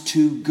this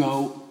to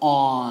go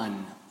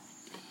on?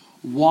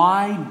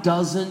 Why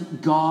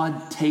doesn't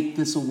God take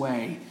this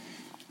away?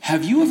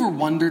 Have you ever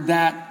wondered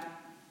that?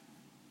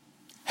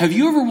 Have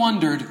you ever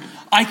wondered,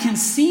 I can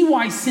see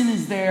why sin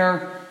is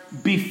there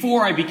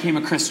before I became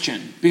a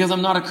Christian, because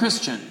I'm not a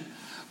Christian.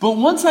 But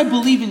once I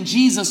believe in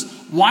Jesus,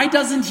 why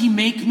doesn't he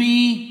make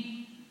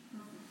me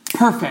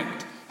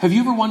perfect? Have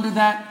you ever wondered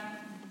that?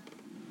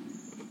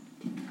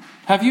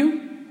 Have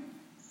you?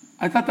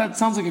 I thought that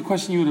sounds like a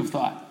question you would have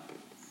thought.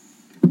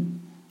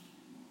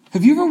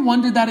 Have you ever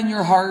wondered that in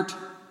your heart?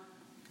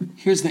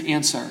 Here's the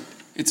answer.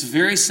 It's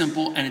very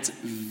simple and it's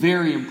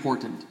very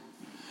important.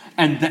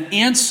 And the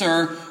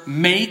answer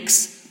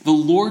makes the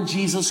Lord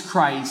Jesus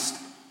Christ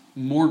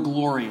more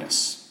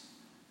glorious.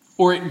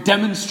 Or it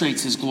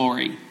demonstrates his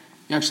glory.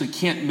 You actually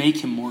can't make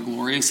him more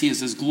glorious. He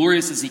is as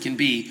glorious as he can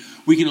be.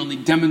 We can only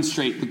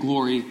demonstrate the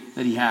glory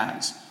that he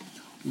has.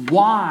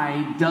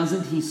 Why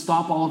doesn't he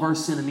stop all of our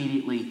sin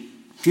immediately?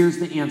 Here's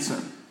the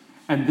answer.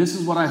 And this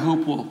is what I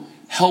hope will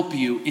help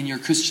you in your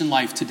Christian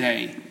life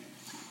today.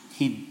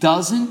 He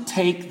doesn't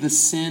take the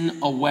sin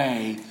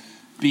away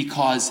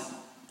because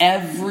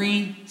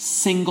every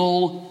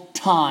single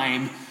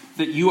time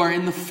that you are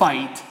in the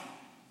fight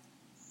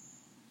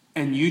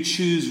and you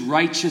choose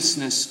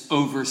righteousness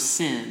over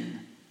sin,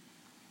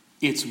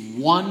 it's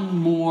one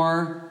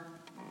more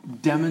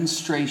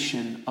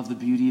demonstration of the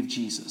beauty of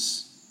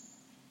Jesus.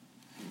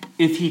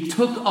 If he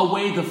took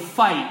away the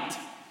fight,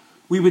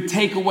 we would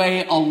take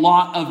away a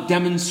lot of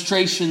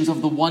demonstrations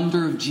of the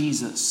wonder of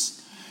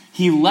Jesus.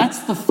 He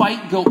lets the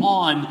fight go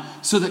on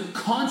so that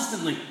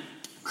constantly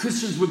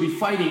Christians would be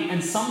fighting,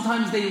 and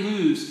sometimes they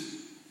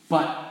lose,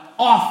 but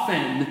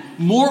often,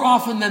 more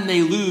often than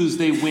they lose,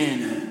 they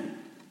win.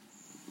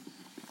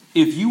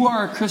 If you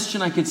are a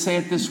Christian, I could say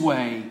it this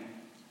way.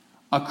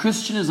 A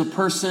Christian is a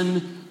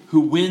person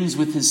who wins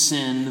with his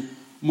sin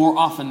more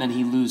often than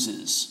he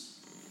loses.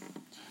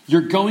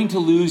 You're going to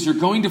lose, you're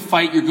going to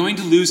fight, you're going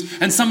to lose,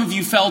 and some of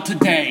you fell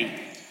today.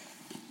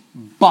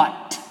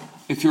 But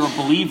if you're a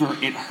believer,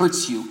 it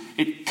hurts you,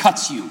 it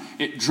cuts you,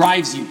 it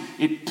drives you,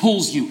 it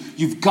pulls you.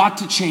 You've got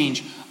to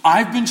change.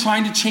 I've been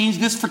trying to change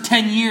this for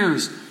 10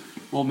 years.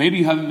 Well, maybe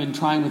you haven't been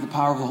trying with the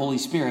power of the Holy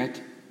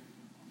Spirit.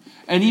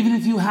 And even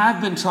if you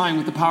have been trying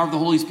with the power of the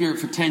Holy Spirit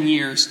for 10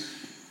 years,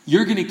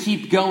 you're going to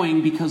keep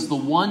going because the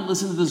one,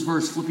 listen to this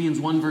verse, Philippians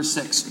 1 verse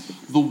 6.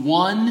 The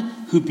one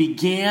who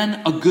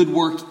began a good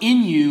work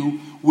in you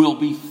will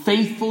be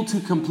faithful to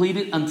complete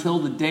it until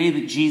the day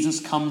that Jesus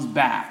comes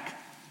back.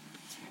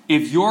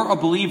 If you're a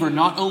believer,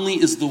 not only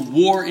is the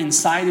war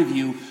inside of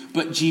you,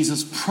 but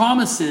Jesus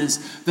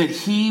promises that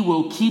he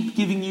will keep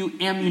giving you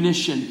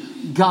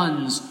ammunition,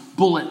 guns,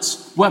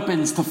 bullets,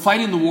 weapons to fight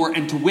in the war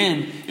and to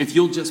win if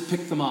you'll just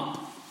pick them up.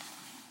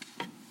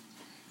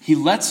 He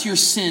lets your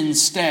sin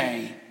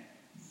stay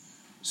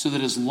so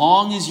that as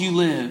long as you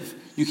live,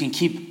 you can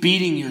keep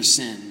beating your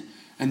sin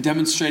and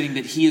demonstrating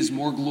that he is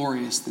more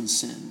glorious than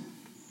sin.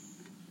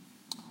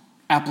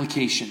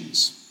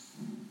 Applications.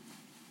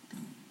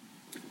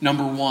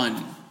 Number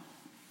 1.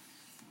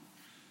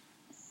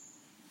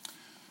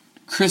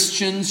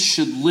 Christians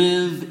should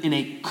live in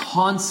a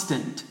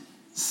constant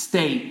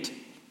state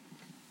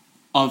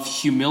of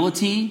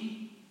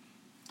humility,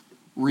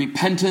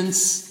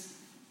 repentance,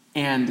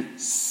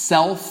 and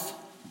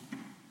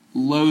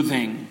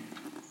self-loathing.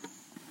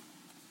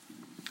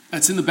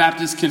 That's in the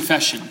Baptist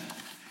Confession.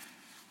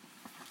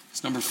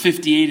 It's number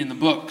 58 in the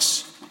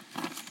books,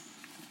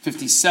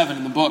 57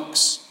 in the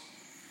books.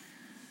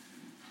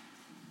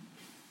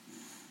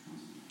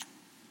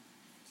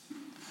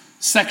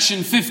 Section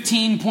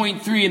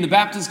 15.3 in the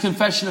Baptist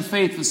Confession of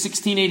Faith of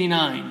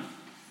 1689.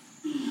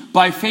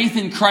 By faith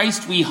in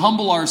Christ, we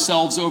humble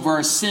ourselves over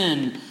our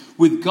sin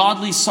with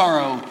godly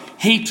sorrow,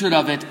 hatred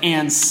of it,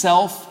 and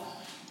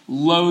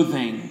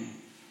self-loathing.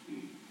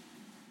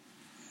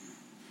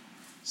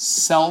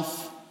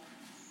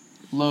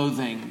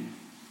 Self-loathing.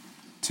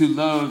 To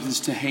loathe is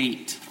to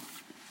hate.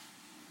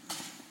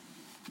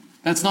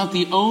 That's not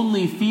the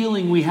only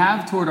feeling we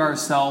have toward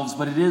ourselves,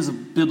 but it is a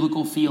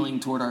biblical feeling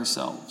toward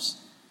ourselves.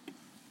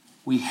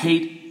 We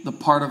hate the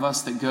part of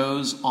us that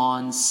goes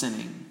on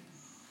sinning.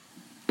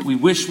 We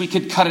wish we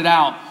could cut it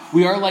out.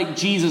 We are like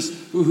Jesus,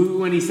 who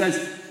when he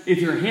says, if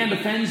your hand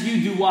offends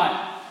you, do what?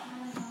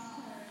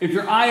 If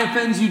your eye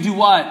offends you, do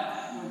what?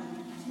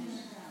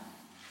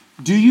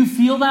 Do you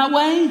feel that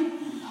way?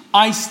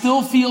 I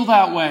still feel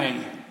that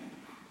way.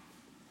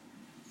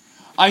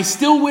 I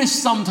still wish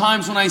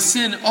sometimes when I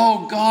sin,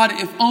 oh God,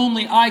 if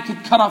only I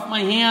could cut off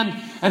my hand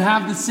and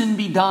have the sin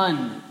be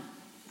done.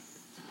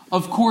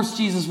 Of course,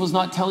 Jesus was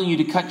not telling you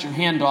to cut your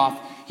hand off.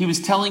 He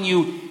was telling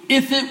you,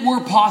 if it were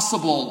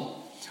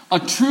possible, a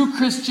true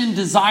Christian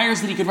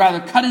desires that he could rather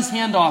cut his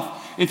hand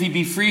off if he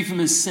be free from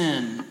his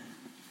sin.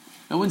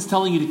 No one's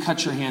telling you to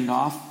cut your hand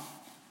off.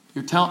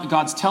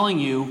 God's telling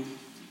you,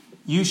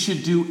 you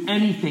should do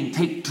anything,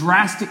 take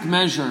drastic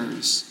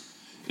measures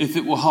if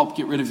it will help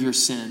get rid of your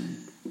sin.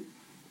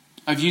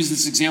 I've used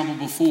this example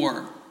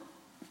before.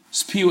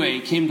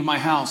 Spiwe came to my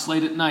house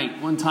late at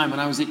night one time when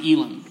I was at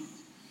Elam.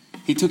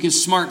 He took his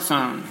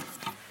smartphone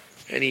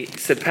and he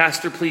said,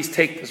 Pastor, please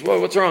take this.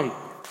 Whoa, what's wrong?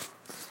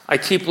 I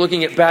keep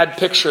looking at bad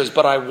pictures,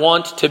 but I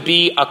want to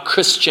be a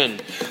Christian.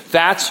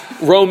 That's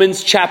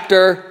Romans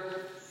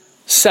chapter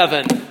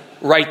 7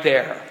 right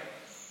there.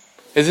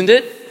 Isn't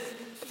it?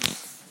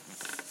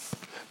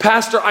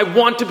 Pastor, I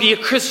want to be a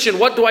Christian.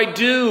 What do I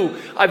do?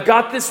 I've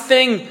got this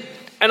thing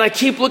and I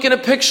keep looking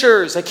at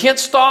pictures. I can't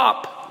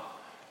stop.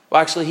 Well,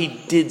 actually,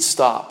 he did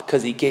stop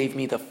because he gave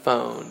me the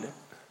phone.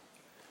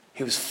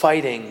 He was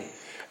fighting.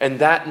 And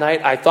that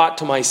night I thought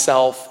to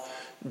myself,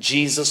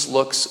 Jesus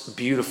looks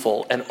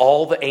beautiful. And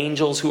all the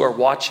angels who are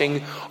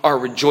watching are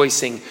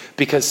rejoicing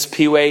because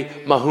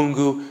Spiwe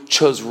Mahungu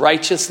chose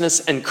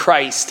righteousness and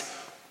Christ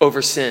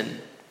over sin.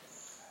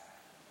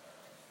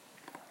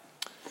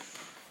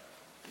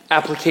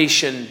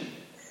 Application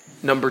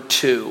number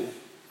 2.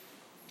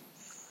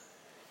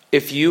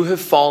 If you have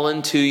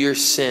fallen to your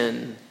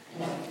sin,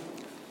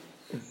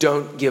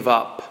 don't give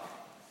up.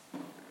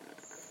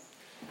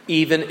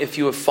 Even if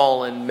you have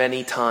fallen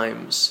many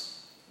times.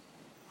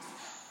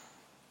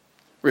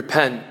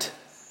 Repent,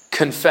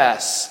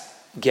 confess,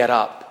 get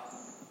up.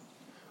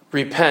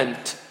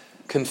 Repent,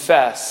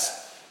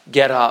 confess,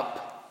 get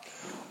up.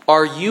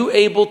 Are you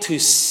able to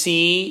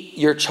see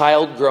your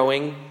child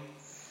growing?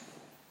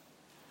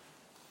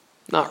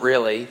 Not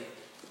really.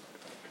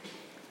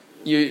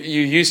 You're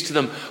used to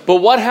them. But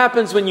what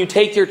happens when you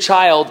take your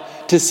child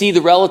to see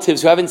the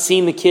relatives who haven't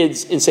seen the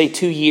kids in, say,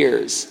 2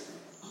 years?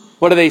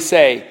 What do they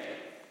say?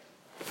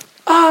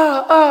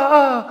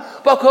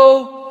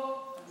 Bako.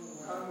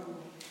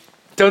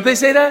 Don't they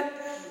say that?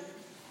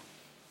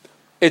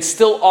 It's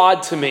still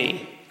odd to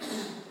me.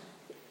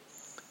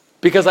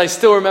 Because I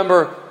still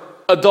remember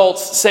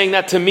adults saying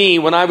that to me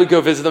when I would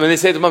go visit them. And they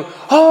say to mom,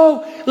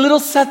 oh, little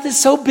Seth is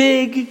so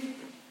big.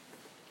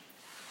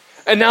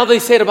 And now they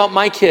say it about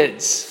my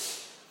kids.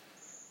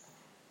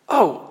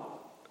 Oh,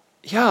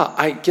 yeah,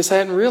 I guess I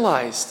hadn't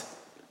realized.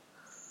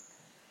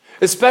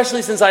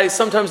 Especially since I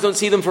sometimes don't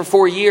see them for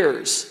 4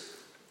 years.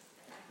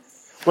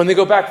 When they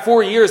go back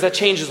 4 years, that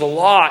changes a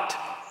lot.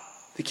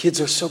 The kids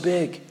are so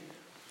big.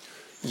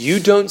 You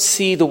don't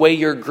see the way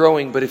you're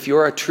growing, but if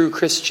you're a true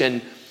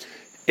Christian,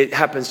 it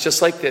happens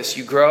just like this.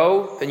 You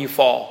grow, then you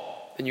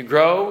fall. Then you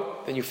grow,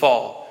 then you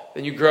fall.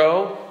 Then you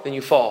grow, then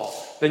you fall.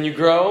 Then you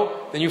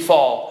grow, then you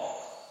fall.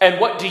 And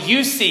what do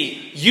you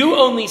see? You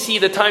only see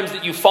the times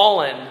that you've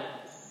fallen.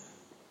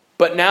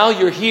 But now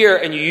you're here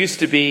and you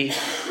used to be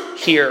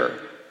here.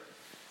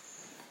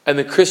 And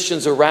the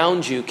Christians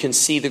around you can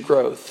see the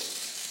growth.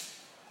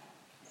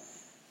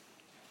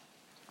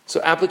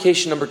 So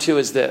application number 2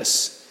 is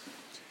this.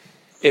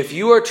 If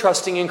you are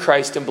trusting in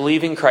Christ and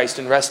believing Christ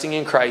and resting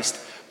in Christ,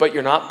 but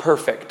you're not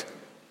perfect,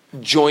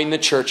 join the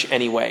church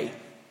anyway.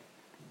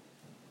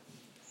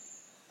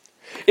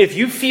 If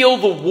you feel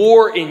the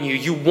war in you,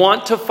 you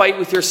want to fight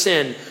with your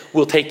sin,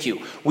 we'll take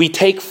you. We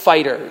take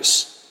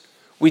fighters.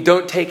 We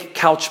don't take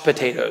couch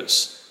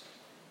potatoes.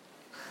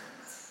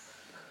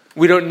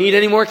 We don't need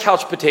any more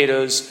couch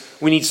potatoes.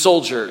 We need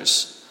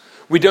soldiers.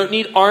 We don't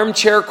need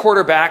armchair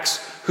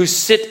quarterbacks who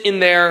sit in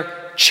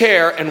their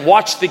chair and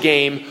watch the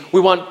game. We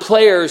want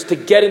players to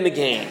get in the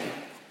game.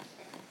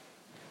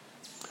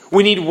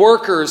 We need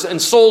workers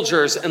and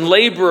soldiers and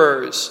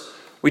laborers.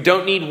 We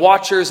don't need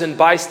watchers and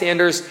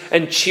bystanders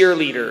and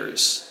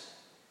cheerleaders.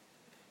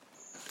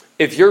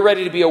 If you're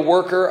ready to be a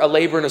worker, a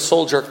laborer, and a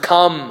soldier,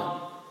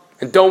 come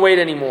and don't wait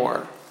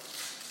anymore.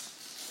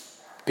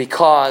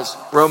 Because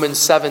Romans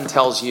 7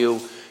 tells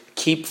you,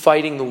 keep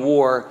fighting the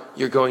war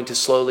you're going to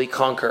slowly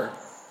conquer.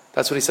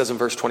 That's what he says in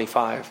verse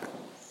 25.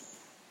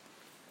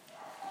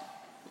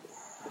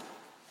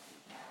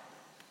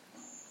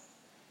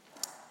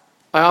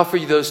 I offer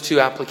you those two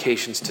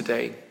applications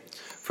today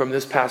from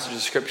this passage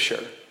of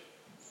Scripture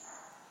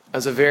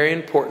as a very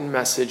important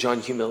message on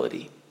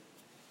humility.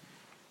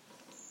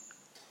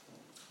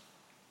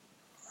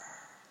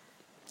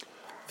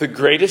 The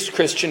greatest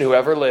Christian who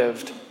ever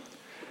lived,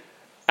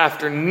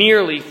 after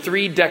nearly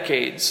 3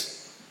 decades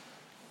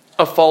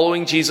of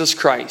following Jesus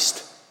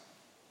Christ,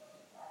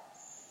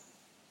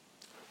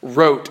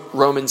 wrote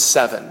Romans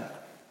 7.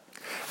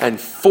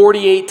 And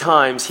 48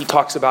 times he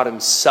talks about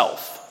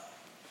himself.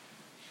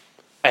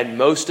 And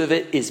most of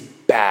it is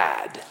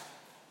bad.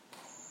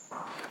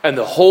 And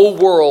the whole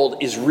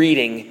world is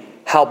reading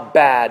how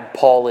bad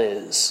Paul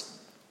is.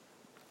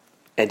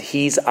 And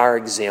he's our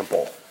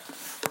example.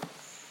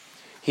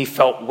 He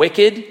felt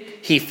wicked.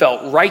 He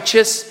felt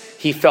righteous.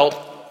 He felt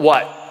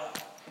what?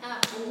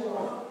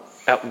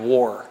 At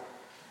war.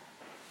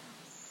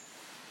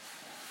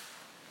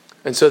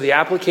 And so the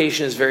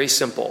application is very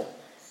simple.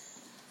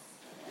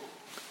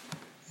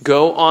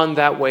 Go on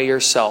that way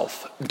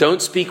yourself.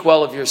 Don't speak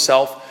well of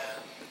yourself.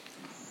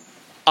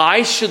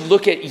 I should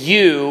look at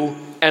you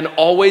and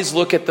always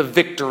look at the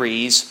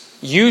victories.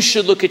 You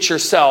should look at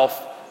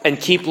yourself and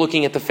keep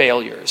looking at the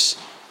failures.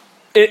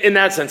 In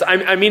that sense,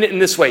 I mean it in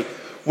this way.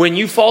 When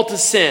you fall to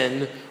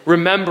sin,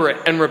 remember it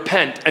and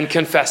repent and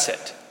confess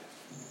it.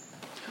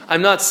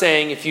 I'm not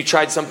saying if you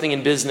tried something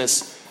in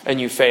business and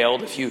you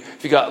failed, if you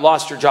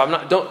lost your job,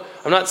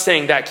 I'm not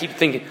saying that. Keep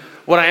thinking.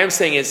 What I am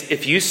saying is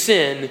if you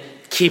sin,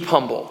 keep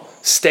humble.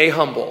 Stay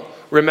humble.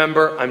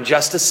 Remember, I'm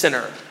just a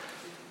sinner.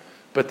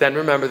 But then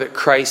remember that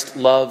Christ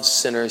loves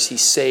sinners. He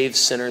saves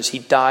sinners. He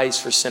dies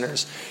for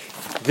sinners.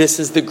 This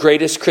is the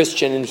greatest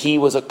Christian, and he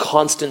was a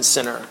constant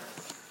sinner.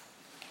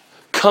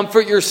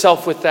 Comfort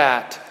yourself with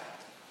that.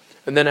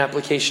 And then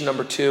application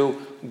number 2,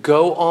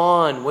 go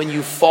on. When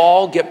you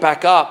fall, get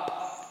back up.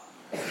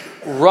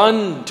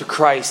 Run to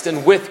Christ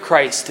and with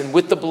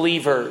the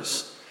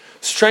believers.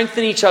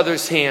 Strengthen each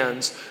other's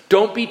hands.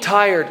 Don't be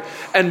tired.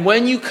 And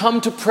when you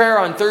come to prayer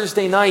on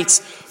Thursday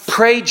nights,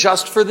 pray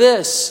just for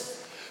this.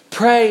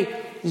 Pray,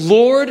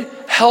 Lord,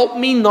 help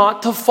me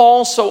not to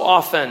fall so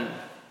often.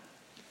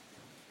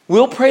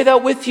 We'll pray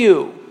that with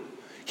you.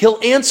 He'll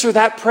answer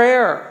that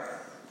prayer.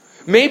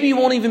 Maybe you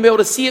won't even be able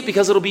to see it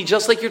because it'll be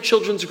just like your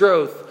children's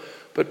growth.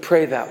 But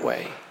pray that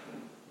way.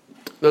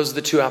 Those are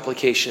the 2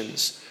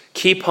 applications.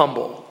 Keep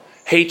humble.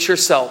 Hate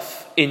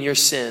yourself in your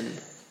sin.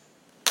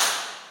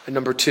 And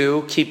number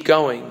 2, keep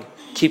going.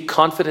 Keep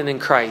confident in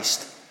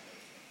Christ.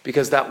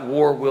 Because that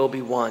war will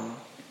be won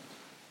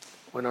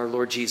when our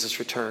Lord Jesus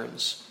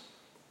returns.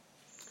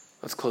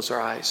 Let's close our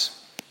eyes.